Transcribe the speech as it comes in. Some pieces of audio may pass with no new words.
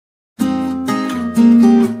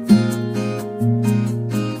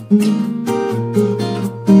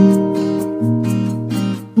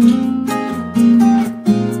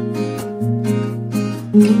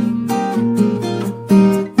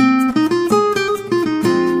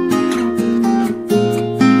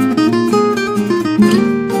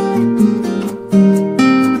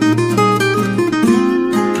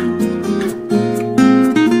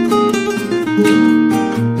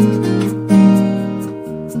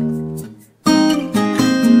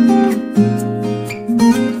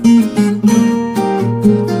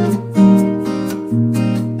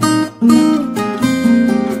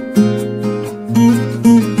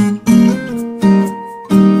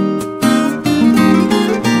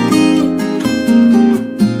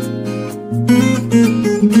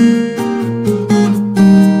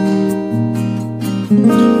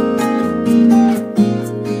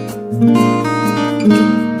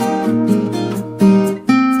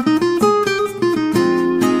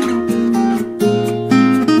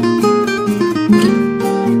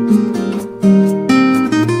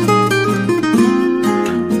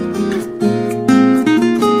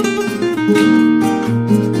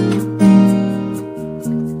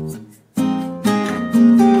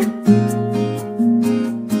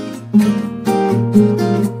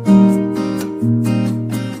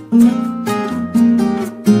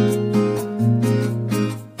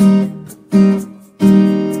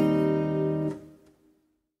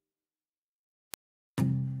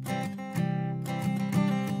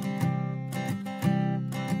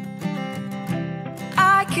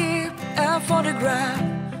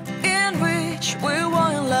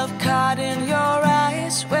in your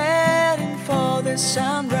eyes, waiting for the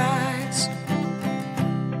sunrise.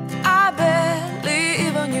 I barely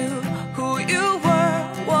even knew who you were.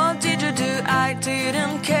 What did you do? I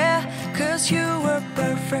didn't care, 'cause you were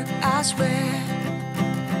perfect, I swear.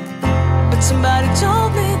 But somebody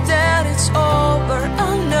told me that it's over.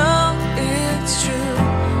 I know it's true.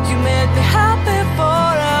 You made me happy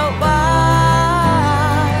for a while.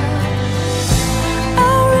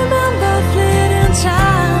 I remember fleeting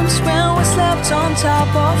times when we slept on top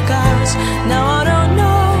of cars. Now I don't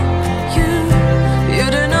know you, you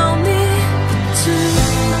don't know me too.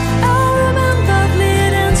 I remember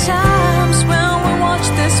fleeting times when we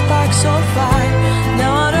watched the sparks so fire.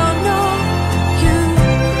 Now I don't know you,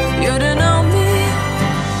 you don't know me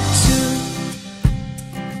too.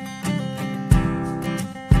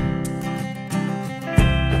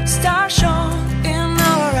 Stars shone in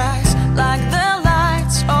our eyes like the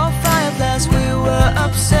lights of fireflies. We were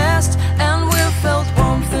obsessed and we felt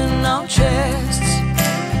warmth in our chests.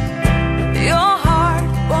 Your heart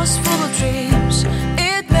was full of dreams,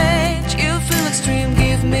 it made you feel extreme.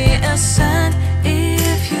 Give me a sign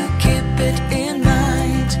if you keep it in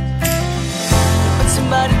mind. But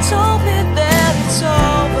somebody told me that it's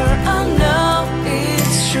over. I know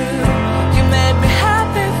it's true. You made me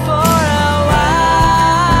happy for a while.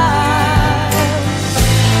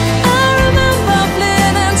 I remember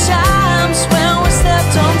fleeting times when we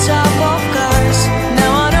slept on top of cars.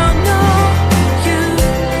 Now I don't know you,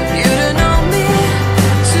 you don't know me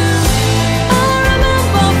too. I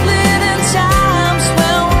remember fleeting times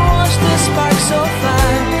when we watched the sparks so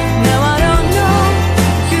fire. Now I don't know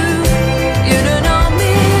you, you don't know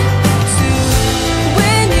me too.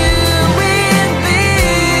 We knew we'd be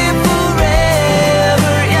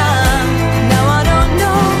forever young. Now I don't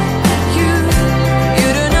know you, you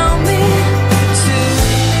don't know me too.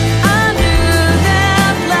 I knew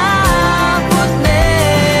that love would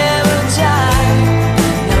never die.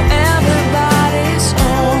 Now everybody's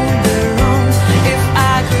on their own. If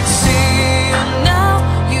I could see you now,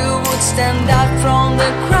 you would stand out from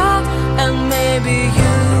the crowd, and maybe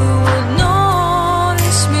you would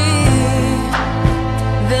notice me.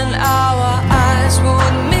 Then our eyes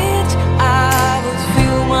would meet, I would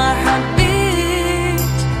feel my heart beat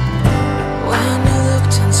when you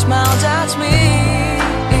looked and smiled at me.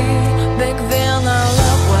 Back then our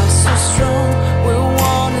love was so strong, we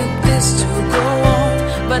wanted this to go on.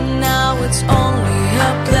 But now it's only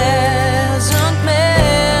a pleasant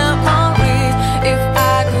memory. If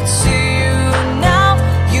I could see you now,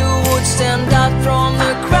 you would stand out from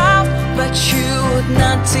the crowd, but you would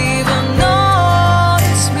not even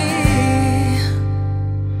notice me.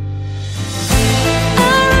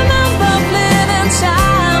 I remember fleeting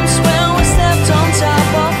times when we slept on top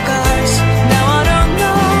of cars. Now I don't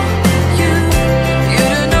know you, you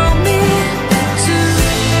don't know me too.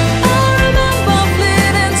 I remember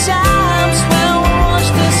fleeting times when we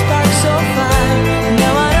watched the sparks so fire.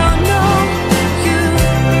 Now I don't know you,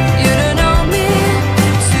 you don't know me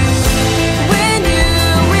too. We knew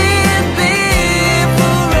we'd be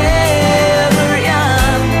forever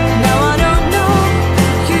young. Now I don't know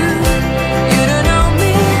you, you don't know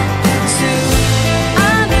me too.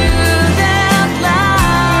 I knew that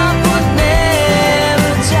love would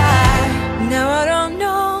never die. Now I don't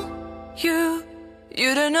know you, you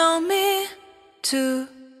don't know me too.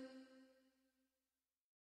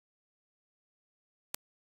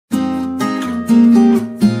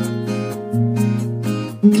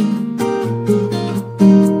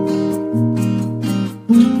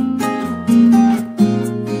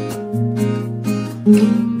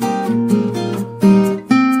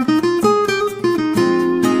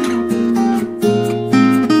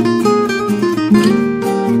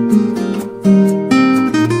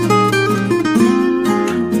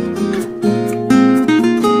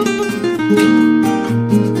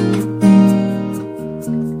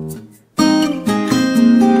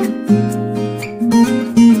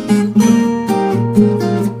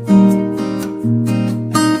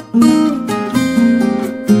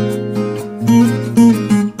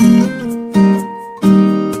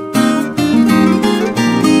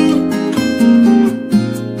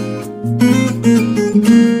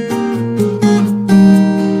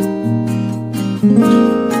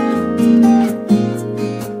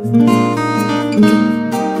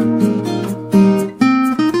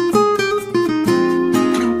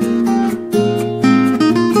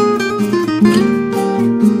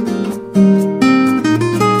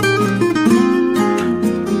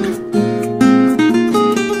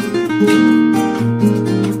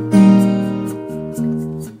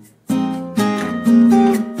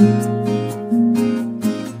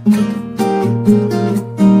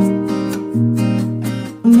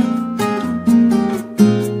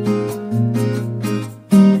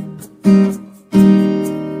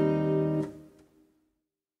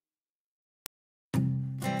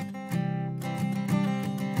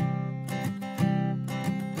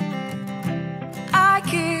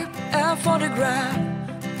 a photograph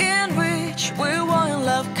in which we were in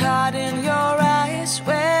love, caught in your eyes,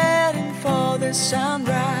 waiting for the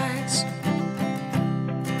sunrise.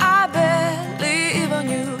 I barely even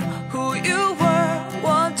knew who you were.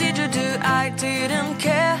 What did you do? I didn't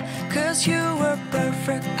care, 'cause you were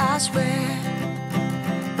perfect, I swear.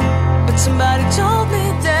 But somebody told me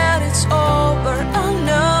that it's all